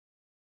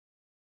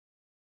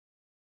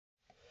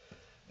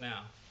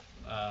Now,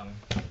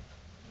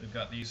 we've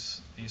got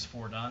these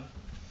four done.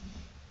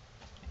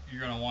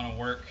 You're going to want to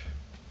work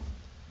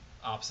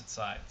opposite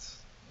sides.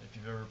 If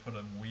you've ever put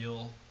a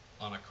wheel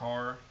on a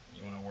car,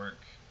 you want to work,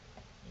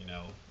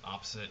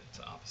 opposite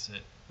to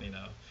opposite,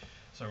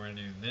 So we're going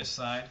to do this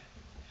side,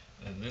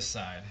 and then this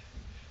side,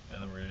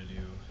 and then we're going to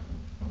do,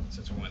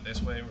 since we went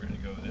this way, we're going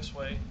to go this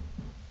way,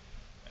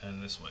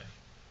 and this way.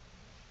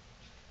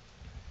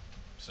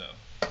 So,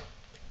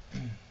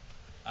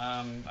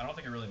 I don't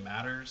think it really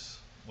matters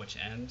which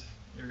end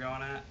you're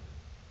going at.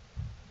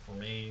 For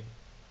me,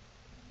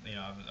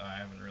 I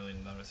haven't really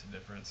noticed a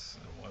difference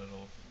in what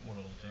it'll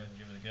do.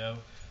 Give it a go.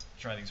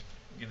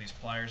 Give these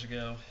pliers a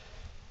go.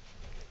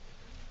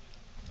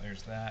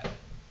 There's that.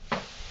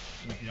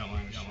 And if you don't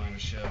mind to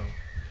show,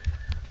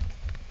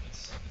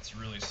 it's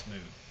really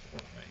smooth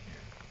right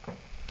here.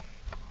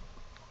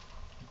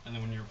 And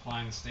then when you're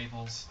applying the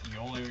staples, you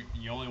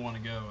only want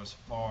to go as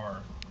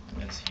far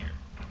as here.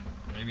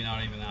 Maybe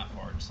not even that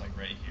far, just like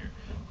right here,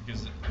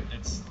 because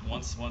it's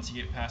once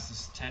you get past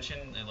this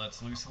tension, it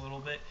lets loose a little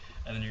bit,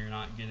 and then you're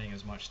not getting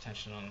as much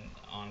tension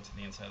onto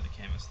the inside of the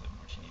canvas,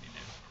 which you need to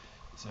do.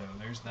 So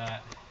there's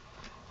that.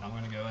 I'm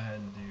going to go ahead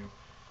and do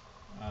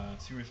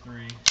 2 or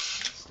 3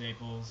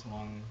 staples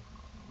along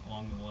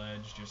the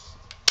ledge, just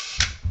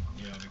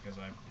because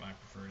I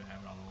prefer to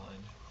have it on the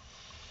ledge.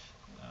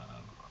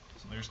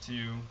 So there's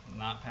 2,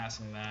 not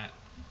passing that,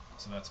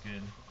 so that's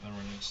good. Then we're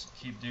going to just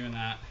keep doing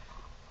that,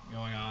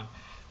 going on.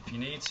 If you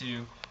need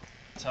to,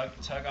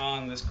 tug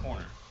on this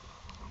corner,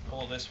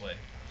 pull it this way.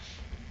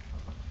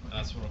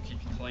 That's what will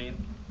keep you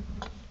clean.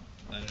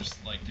 Then just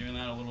like doing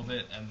that a little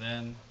bit, and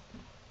then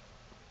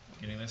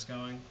getting this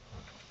going.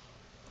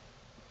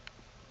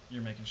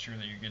 You're making sure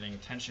that you're getting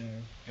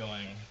tension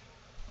going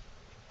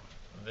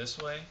this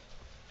way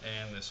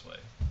and this way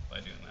by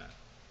doing that.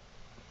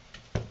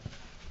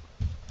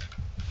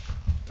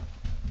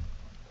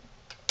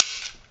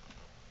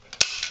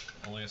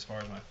 Only as far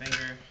as my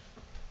finger.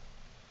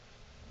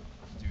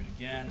 Do it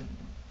again.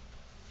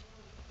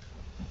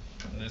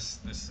 And this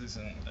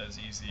isn't as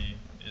easy.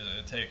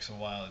 It takes a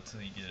while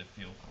until you get a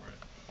feel for it.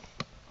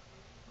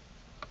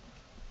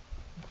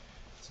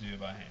 Let's do it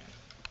by hand.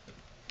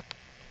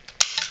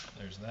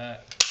 There's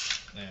that,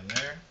 and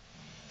there.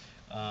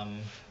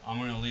 I'm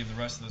going to leave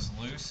the rest of this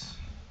loose,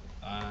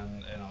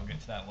 and I'll get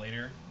to that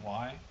later.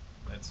 Why?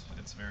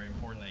 It's very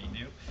important that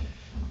you do.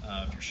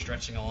 If you're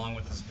stretching along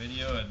with this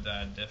video,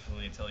 I'd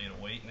definitely tell you to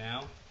wait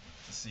now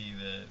to see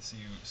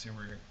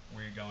where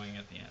you're going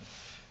at the end.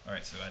 All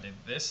right, so I did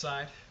this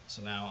side,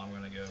 so now I'm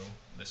going to go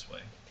this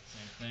way.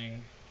 Same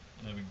thing,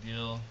 no big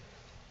deal.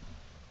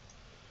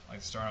 I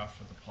like to start off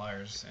with the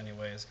pliers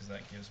anyways, because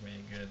that gives me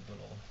a good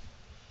little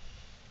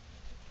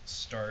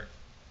start.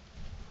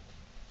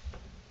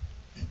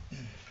 And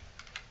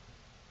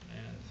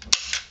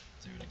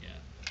do it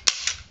again.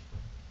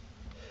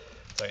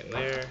 Tighten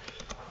there,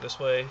 this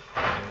way,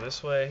 and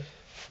this way.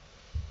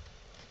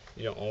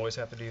 You don't always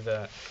have to do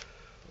that,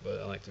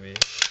 but I like to be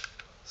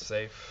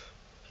safe.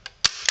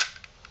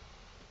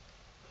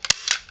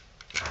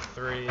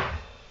 3,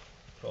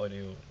 probably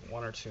do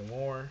 1 or 2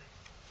 more.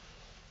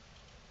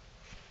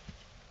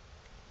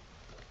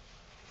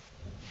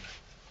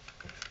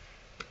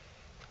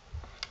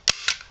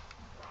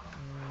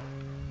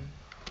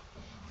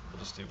 We'll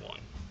just do 1.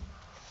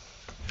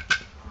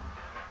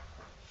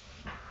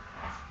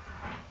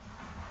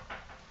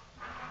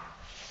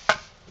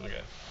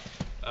 Okay.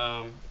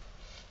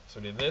 So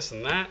we did this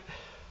and that.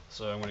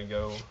 So I'm going to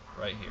go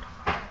right here.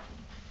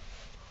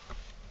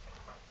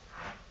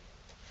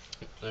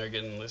 Now you're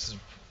getting this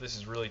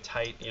is really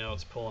tight.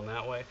 It's pulling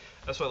that way.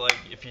 That's why, like,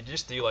 if you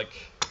just do like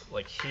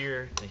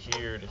here to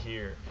here to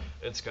here,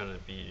 it's going to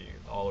be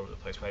all over the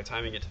place. By the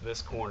time you get to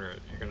this corner,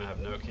 you're going to have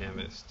no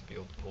canvas to be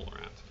able to pull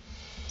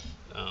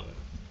around.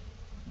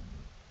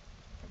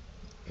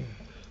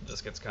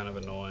 This gets kind of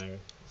annoying.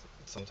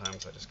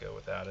 Sometimes I just go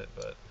without it,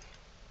 but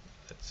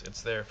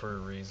it's there for a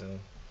reason.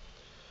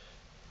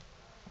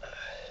 You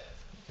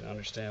can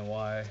understand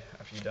why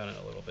after you've done it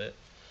a little bit.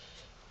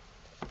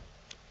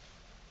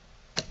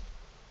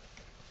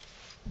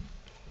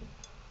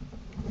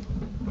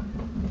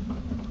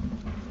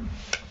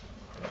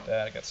 Like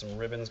that, I got some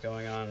ribbons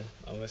going on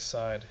this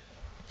side,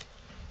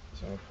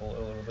 so I'm going to pull it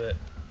a little bit.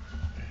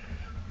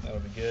 That'll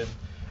be good.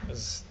 This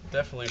is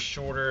definitely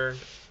shorter,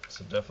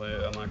 so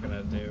definitely I'm not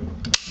going to do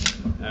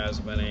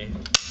as many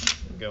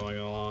going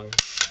along.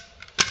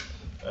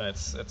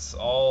 It's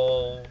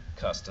all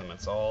custom.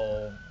 It's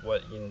all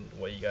what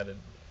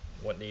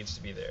needs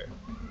to be there.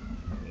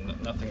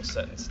 Nothing's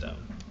set in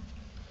stone.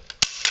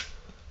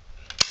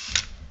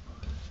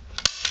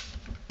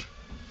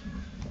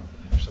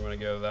 So I'm gonna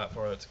go that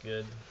far. That's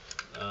good.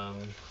 I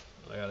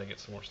gotta get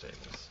some more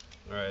staples.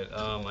 All right.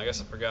 I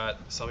guess I forgot.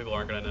 Some people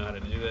aren't gonna know how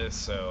to do this,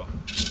 so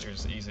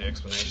here's the easy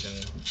explanation.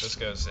 This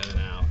goes in and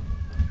out.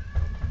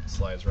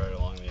 Slides right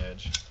along the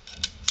edge.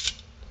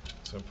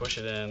 So push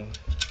it in.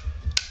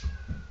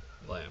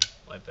 Blam,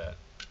 like that.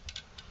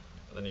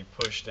 And then you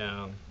push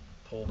down,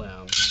 pull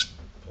out.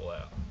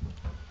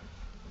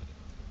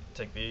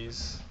 Take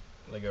these,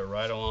 They go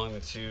right along the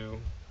two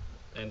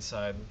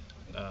inside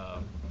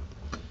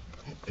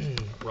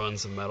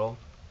runs of metal,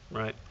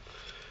 right?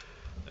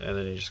 And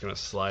then you're just going to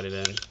slide it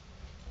in,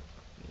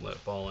 let it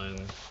fall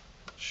in.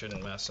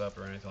 Shouldn't mess up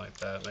or anything like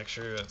that. Make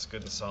sure it's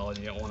good and solid.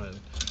 You don't want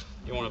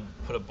to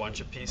put a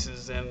bunch of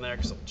pieces in there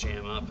because it'll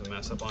jam up and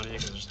mess up on you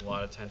because there's a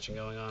lot of tension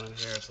going on in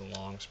here. It's a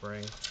long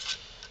spring.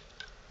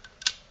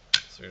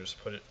 So you just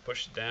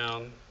push it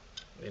down.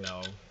 You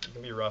know, you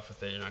can be rough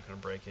with it. You're not going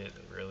to break it,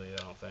 really, I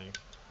don't think.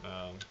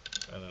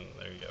 And then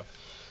there you go.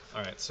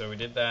 All right, so we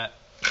did that.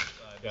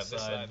 Got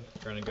this side.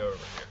 We're going to go over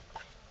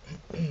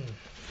here.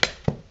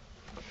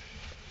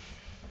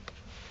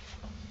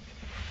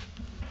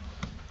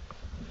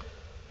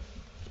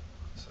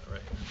 So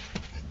right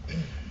here.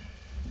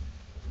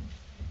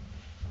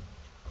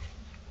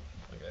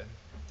 Okay,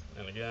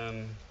 and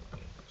again,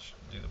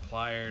 do the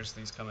pliers.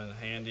 These come in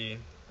handy.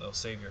 They'll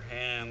save your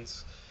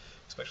hands,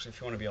 especially if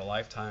you want to be a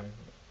lifetime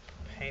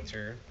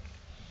painter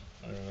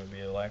or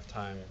be a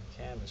lifetime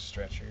canvas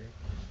stretcher.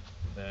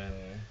 Then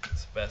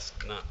it's best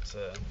not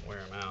to wear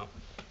them out.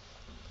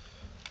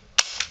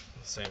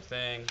 Same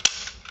thing,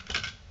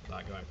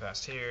 not going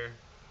past here.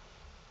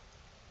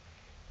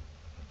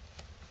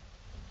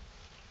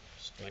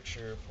 Just make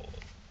sure, pull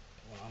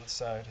one on the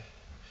side.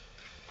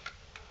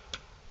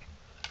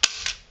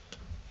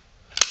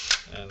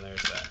 And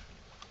there's that.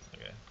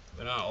 Okay,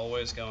 they're not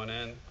always going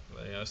in,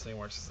 but you know, this thing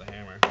works as a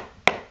hammer.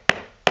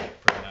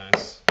 Pretty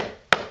nice.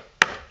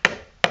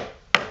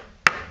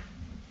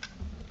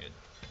 Good.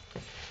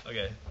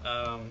 Okay,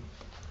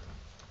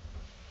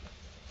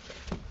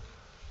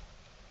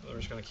 we're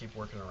just going to keep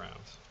working around.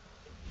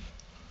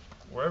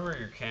 Wherever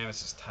your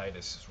canvas is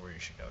tightest is where you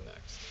should go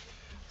next.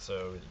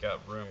 So you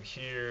got room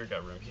here,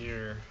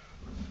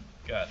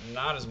 got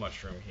not as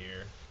much room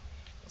here.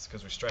 That's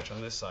because we stretch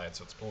on this side,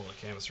 so it's pulling the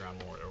canvas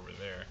around more over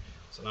there.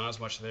 So not as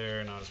much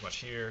there, not as much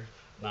here,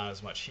 not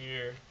as much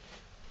here,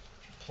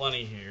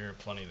 plenty here,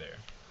 plenty there.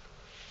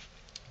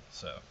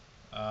 So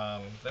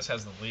this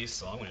has the least,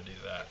 so I'm going to do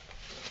that.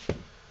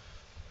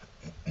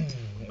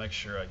 Make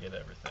sure I get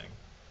everything.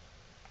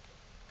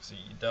 So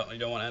you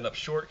don't want to end up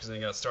short because then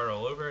you got to start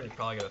all over and you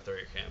probably got to throw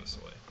your canvas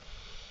away.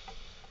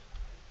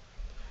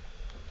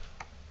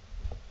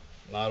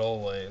 Not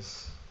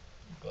always,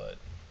 but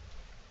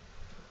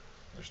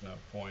there's no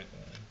point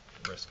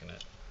in risking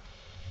it.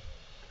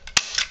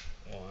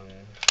 1,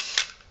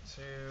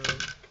 2.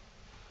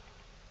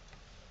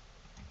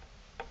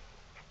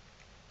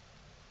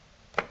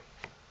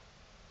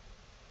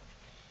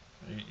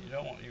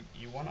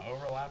 You want to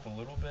overlap a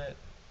little bit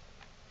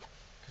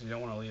because you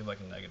don't want to leave like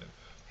a negative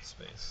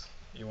space.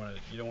 You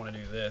don't want to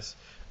do this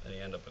and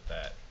you end up with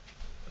that.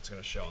 It's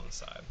going to show on the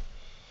side.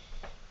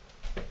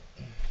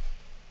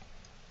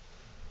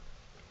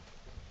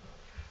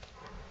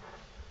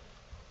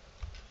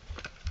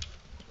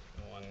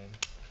 1,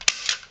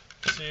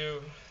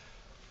 2.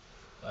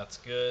 That's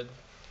good.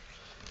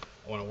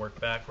 I want to work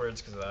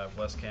backwards because I have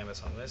less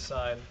canvas on this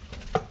side.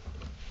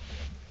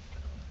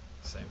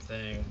 Same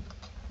thing.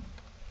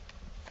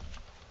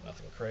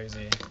 Nothing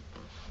crazy.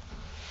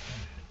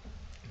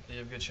 Do you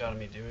have a good shot of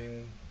me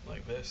doing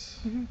like this?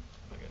 Mm-hmm.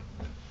 Okay.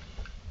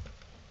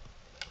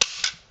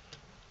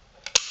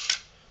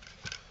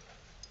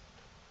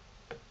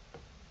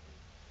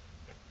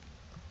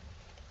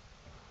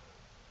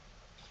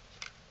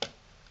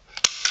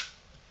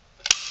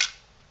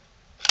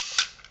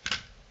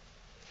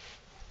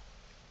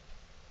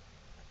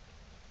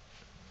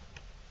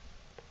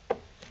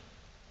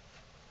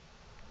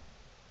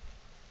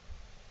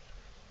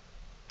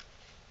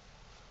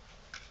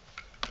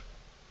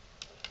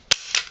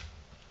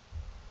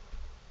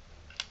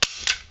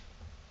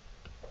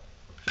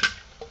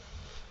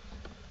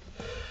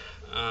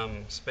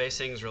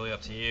 Spacing is really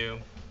up to you.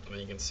 I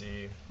mean, you can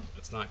see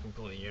it's not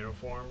completely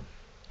uniform.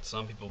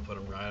 Some people put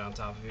them right on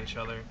top of each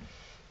other.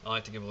 I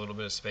like to give a little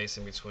bit of space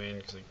in between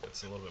because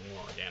it's a little bit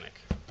more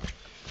organic.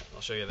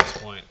 I'll show you at this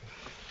point.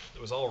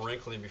 It was all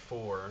wrinkly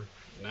before.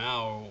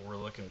 Now we're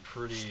looking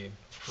pretty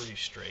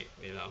straight.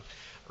 You know,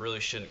 I really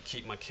shouldn't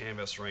keep my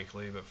canvas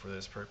wrinkly, but for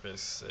this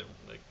purpose, it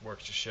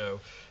works to show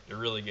you're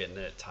really getting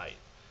it tight.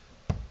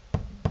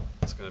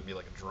 It's going to be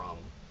like a drum.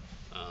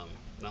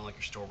 Not like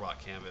your store-bought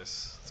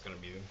canvas. It's gonna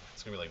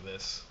be like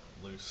this,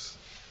 loose,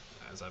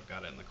 as I've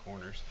got it in the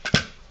corners.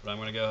 But I'm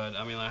gonna go ahead.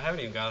 I mean, I haven't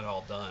even got it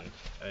all done,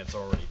 and it's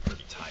already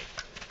pretty tight.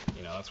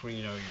 You know, that's when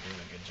you know you're doing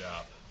a good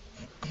job.